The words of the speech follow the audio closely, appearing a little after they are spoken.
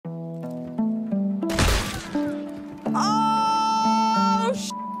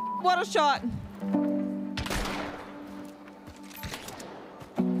water shot.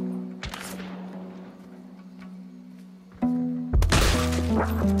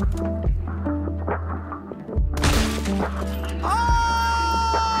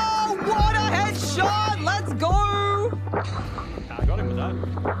 Oh, what a headshot! Let's go! I got him with that.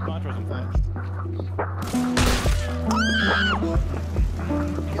 Nitro wasn't flashed.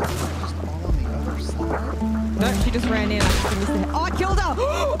 No, she just ran in. Oh, I killed her!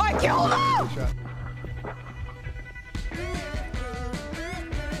 I killed her!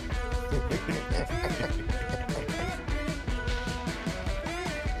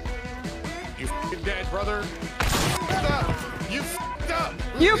 You f***ing dead, brother. You f***ed up.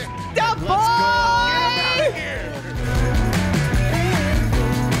 You f***ed up, boy! Get out of here.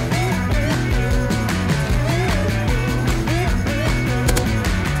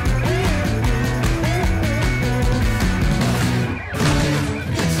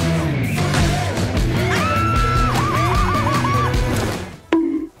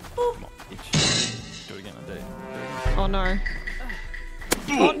 Do it again, I did. Oh no.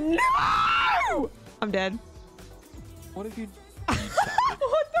 Oh no! I'm dead. What if you... What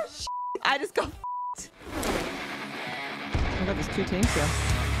the shit? I just got f***ed. Oh my god, there's two teams here.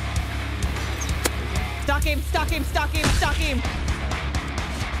 Stuck him, stuck him, stuck him, stuck him!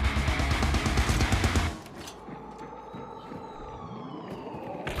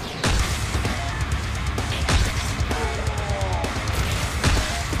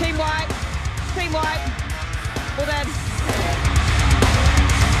 Team white! Team white! All dead.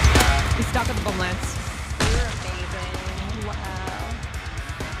 He's stuck at the Bomblance. You're amazing. Wow.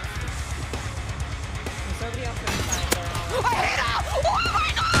 There's nobody else inside there. I hit her! Oh my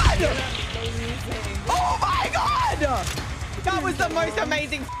god! Oh my god! That was the most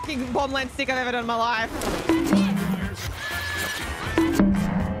amazing fucking Bomblance stick I've ever done in my life.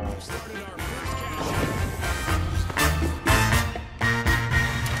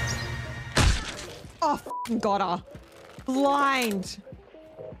 Oh, fucking got her. Blind.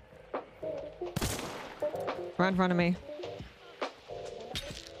 Right in front of me.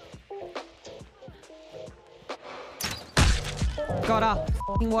 Got her.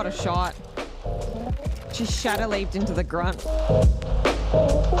 Fucking what a shot. She shatter leaped into the grunt.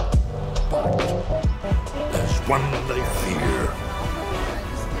 There's one they fear.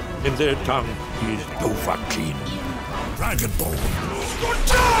 In their tongue, he is Dovahkiin, Dragonborn.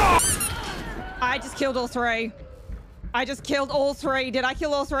 I just killed all three. I just killed all three. Did I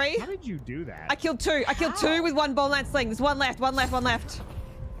kill all three? How did you do that? I killed two. I killed two with one Bomblance sling. There's one left, one left, one left.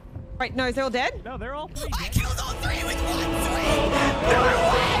 Wait, no, is they all dead? No, they're all three. I killed all three with one swing! No way!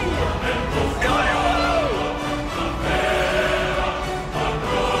 No way!